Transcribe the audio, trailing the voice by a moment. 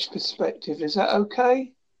perspective. Is that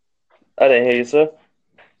okay? I didn't hear you, sir.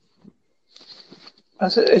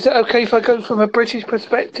 Is it okay if I go from a British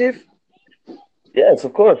perspective? Yes,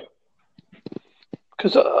 of course.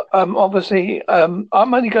 Because obviously, I'm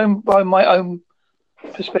only going by my own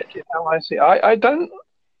perspective, how I see it. I don't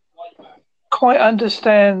quite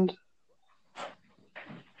understand,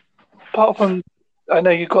 apart from I know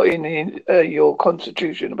you got in your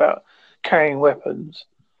constitution about carrying weapons.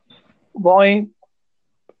 Why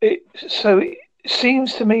it so it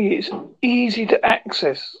seems to me it's easy to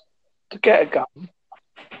access to get a gun.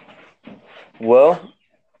 Well,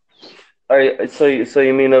 so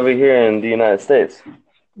you mean over here in the United States?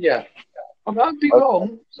 Yeah, I might be Okay.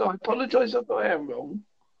 wrong, so I apologise if I am wrong.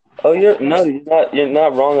 Oh, you're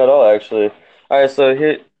not wrong at all, actually. All right, so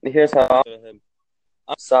here's how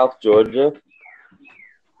I'm South Georgia.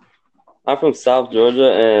 I'm from South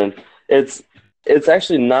Georgia, and it's it's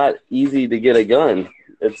actually not easy to get a gun.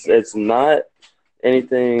 It's not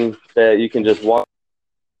anything that you can just walk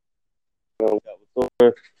out the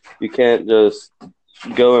store. You can't just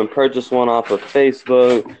go and purchase one off of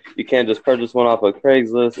Facebook. You can't just purchase one off of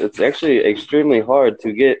Craigslist. It's actually extremely hard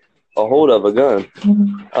to get a hold of a gun.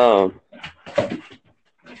 Um,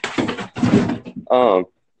 um,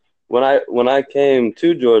 when I came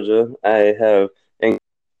to Georgia, I have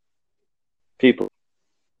people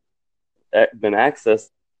been accessed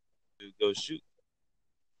to go shoot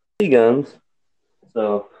guns.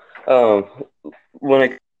 So um, when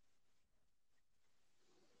it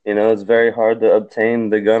it's very hard to obtain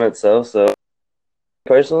the gun itself. So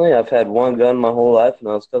personally, I've had one gun my whole life, and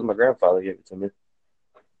that was because my grandfather gave it to me.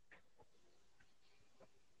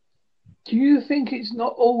 Do you think it's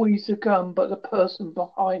not always the gun, but the person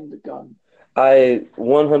behind the gun? I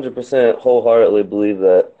 100% wholeheartedly believe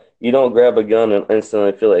that you don't grab a gun and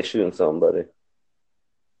instantly feel like shooting somebody.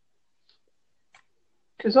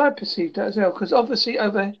 Because I perceive that as well. Because obviously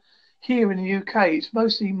over here in the UK, it's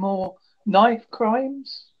mostly more knife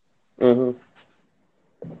crimes. Hmm.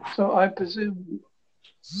 So I presume,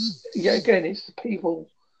 yeah, again, it's the people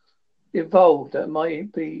involved that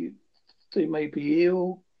might be they may be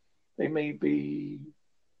ill, they may be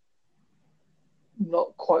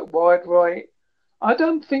not quite wide right. I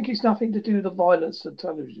don't think it's nothing to do with the violence of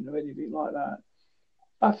television or anything like that.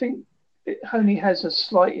 I think it only has a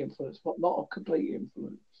slight influence, but not a complete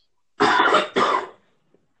influence.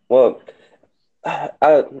 Well,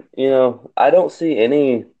 I I don't see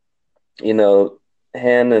any you know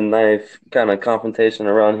hand and knife kind of confrontation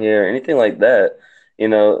around here, anything like that.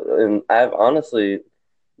 And I've honestly,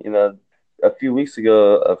 you know, a few weeks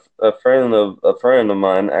ago, a friend of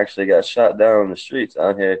mine actually got shot down in the streets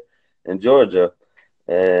out here in Georgia,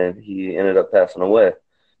 and he ended up passing away.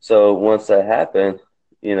 So once that happened,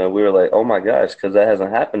 we were like, "Oh my gosh," because that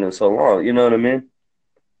hasn't happened in so long. You know what I mean?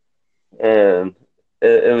 And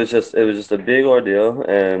it was just a big ordeal,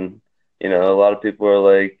 and a lot of people are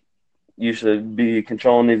like, "You should be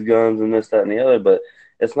controlling these guns and this, that, and the other," but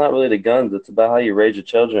it's not really the guns. It's about how you raise your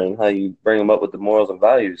children and how you bring them up with the morals and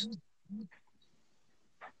values.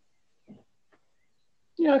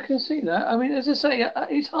 Yeah, I can see that. I mean, as I say,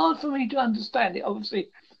 it's hard for me to understand it, obviously,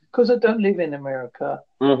 because I don't live in America,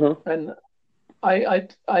 Hmm. and I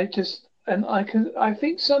just, and I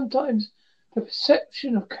think sometimes the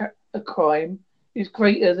perception of a crime is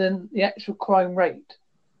greater than the actual crime rate.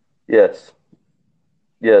 Yes,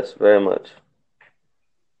 yes, very much.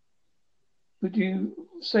 Would you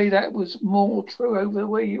say that was more true over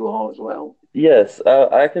where you are as well? Yes,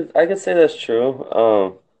 I could say that's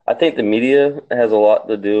true. I think the media has a lot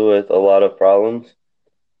to do with a lot of problems.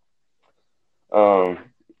 Um,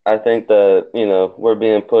 I think that we're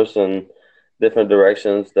being pushed in different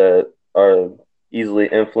directions that are easily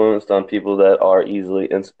influenced on people that are easily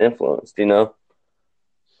influenced.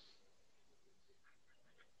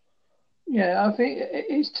 Yeah, I think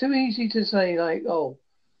it's too easy to say like, oh,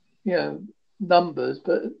 you know, numbers,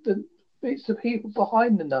 but it's the people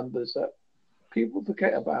behind the numbers that people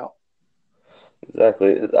forget about.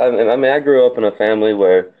 Exactly. I mean, I grew up in a family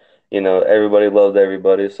where everybody loved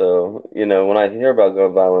everybody. So when I hear about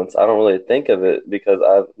gun violence, I don't really think of it because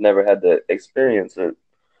I've never had to experience it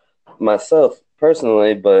myself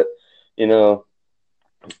personally. But you know,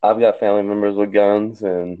 I've got family members with guns,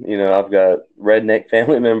 and I've got redneck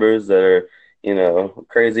family members that are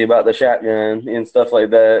crazy about the shotgun and stuff like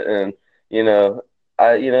that. And you know,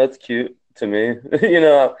 it's cute to me.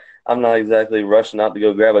 I'm not exactly rushing out to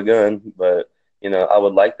go grab a gun, but I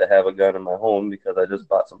would like to have a gun in my home because I just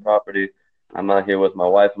bought some property. I'm out here with my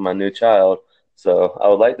wife and my new child, so I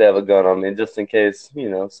would like to have a gun on me just in case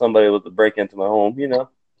somebody was to break into my home.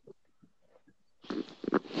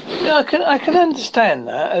 Yeah, I can understand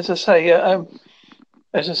that. That's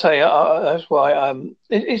why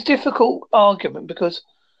it's difficult argument because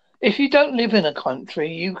if you don't live in a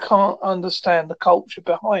country, you can't understand the culture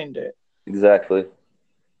behind it. Exactly.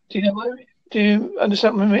 Do you know what I mean? Do you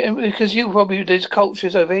understand what I mean? Because you probably there's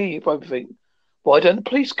cultures over here. You probably think, why don't the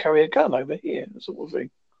police carry a gun over here? Sort of thing.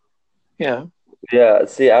 Yeah. Yeah.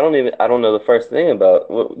 See, I don't know the first thing about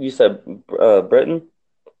what you said, Britain.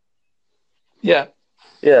 Yeah.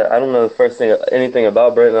 Yeah, I don't know the first thing, anything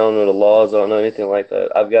about Britain. I don't know the laws. I don't know anything like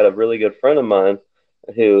that. I've got a really good friend of mine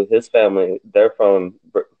who his family, they're from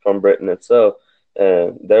Britain itself,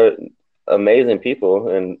 and they're amazing people,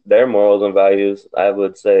 and their morals and values, I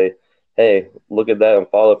would say, hey, look at that and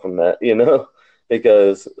follow from that,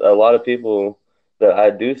 because a lot of people that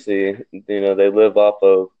I do see, they live off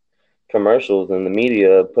of commercials and the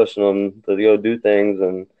media pushing them to go do things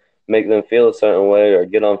and make them feel a certain way or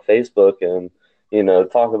get on Facebook and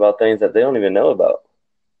talk about things that they don't even know about.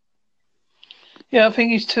 Yeah, I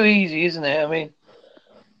think it's too easy, isn't it? I mean,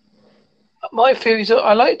 my theory is that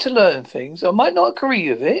I like to learn things. I might not agree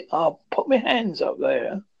with it. I'll put my hands up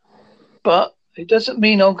there, but it doesn't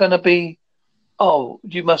mean I'm going to be. Oh,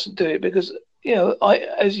 you mustn't do it because yeah,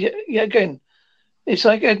 again, it's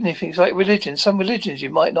like anything. It's like religion. Some religions you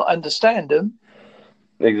might not understand them,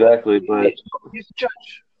 but Exactly, but it's not you to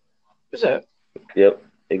judge, is it? yep,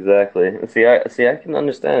 exactly. See, I can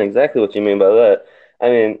understand exactly what you mean by that. I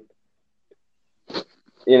mean,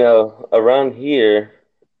 around here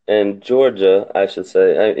in Georgia, I should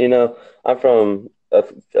say, I'm from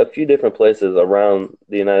a few different places around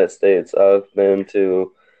the United States. I've been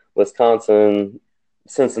to Wisconsin,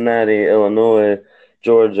 Cincinnati, Illinois,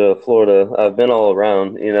 Georgia, Florida. I've been all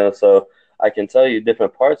around, so I can tell you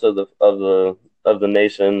different parts of the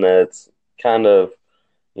nation that's kind of,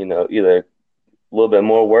 either a little bit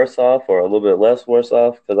more worse off or a little bit less worse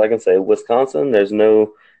off. Because I can say Wisconsin, there's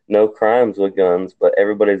no crimes with guns, but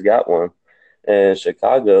everybody's got one. In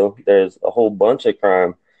Chicago, there's a whole bunch of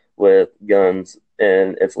crime with guns,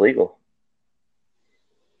 and it's legal.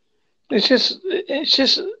 It's just.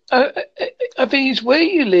 I think it's where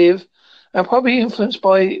you live, and probably influenced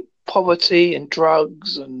by poverty and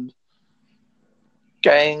drugs and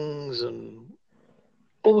gangs and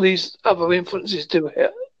all these other influences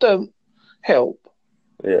don't help.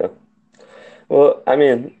 Yeah. Well, I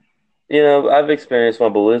mean, I've experienced my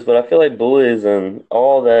bullies, but I feel like bullies and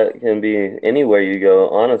all that can be anywhere you go,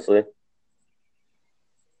 honestly.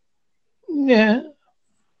 Yeah,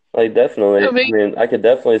 Like, definitely. I I mean, mean, I could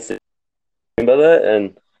definitely see by that,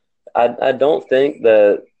 and I don't think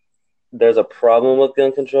that there's a problem with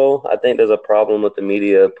gun control. I think there's a problem with the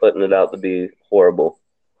media putting it out to be horrible.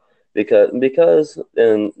 Because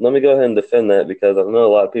and let me go ahead and defend that because I know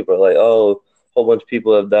a lot of people are like, oh, a whole bunch of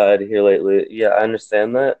people have died here lately. Yeah, I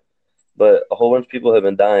understand that, but a whole bunch of people have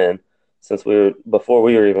been dying since before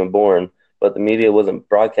we were even born. But the media wasn't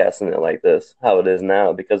broadcasting it like this, how it is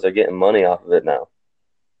now, because they're getting money off of it now.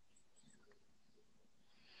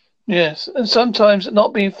 yes, and sometimes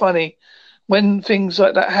not being funny when things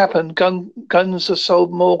like that happen. Guns are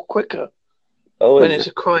sold more quicker Oh, when it's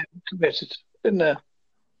a crime committed, isn't there?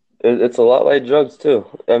 it's a lot like drugs too.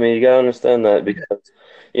 I mean, you gotta understand that because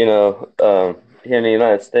here in the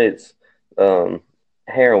United States, um,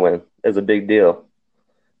 heroin is a big deal.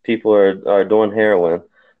 People are doing heroin.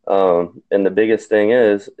 And the biggest thing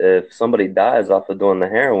is if somebody dies off of doing the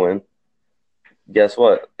heroin, guess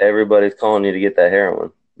what? Everybody's calling you to get that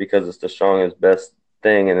heroin because it's the strongest, best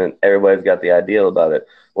thing, and then everybody's got the ideal about it.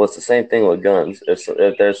 Well, it's the same thing with guns.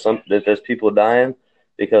 If there's people dying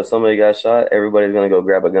because somebody got shot, everybody's gonna go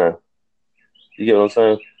grab a gun. You get what I'm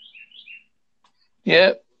saying?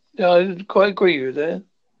 Yeah, I quite agree with that.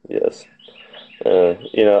 Yes.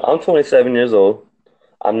 I'm 27 years old.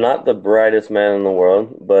 I'm not the brightest man in the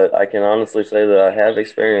world, but I can honestly say that I have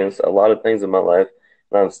experienced a lot of things in my life,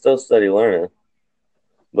 and I'm still steady learning.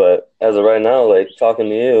 But as of right now, like talking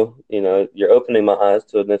to you, you're opening my eyes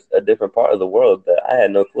to a different part of the world that I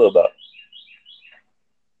had no clue about.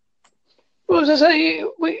 Well, as I say,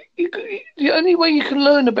 the only way you can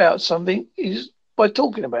learn about something is by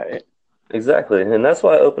talking about it. Exactly, and that's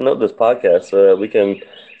why I opened up this podcast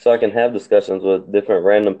so I can have discussions with different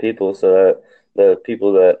random people, so that the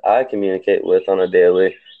people that I communicate with on a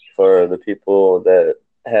daily, for the people that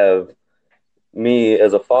have me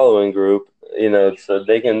as a following group, so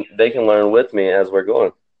they can learn with me as we're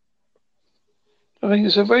going. I think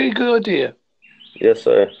it's a very good idea. Yes,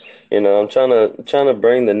 sir. I'm trying to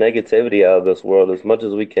bring the negativity out of this world as much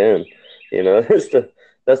as we can. That's the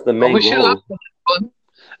I main wish you luck goal. on that one.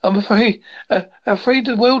 I'm afraid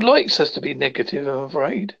the world likes us to be negative. I'm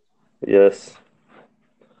afraid. Yes.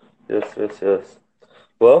 Yes.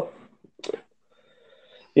 Well,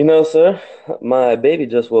 sir, my baby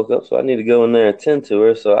just woke up, so I need to go in there and tend to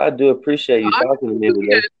her. So I do appreciate you talking to me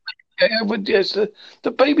today. Yeah, but yes,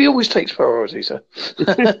 the baby always takes priority, sir.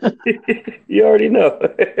 You already know.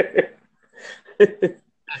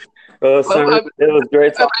 Well, Well, sir, it was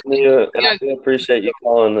great talking to you, and I yeah, do appreciate you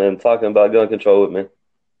calling and talking about gun control with me.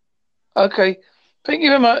 okay. Thank you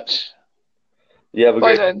very much. You have a Bye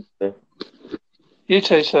great then. day, sir. You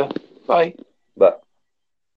too, sir. Bye. Bye.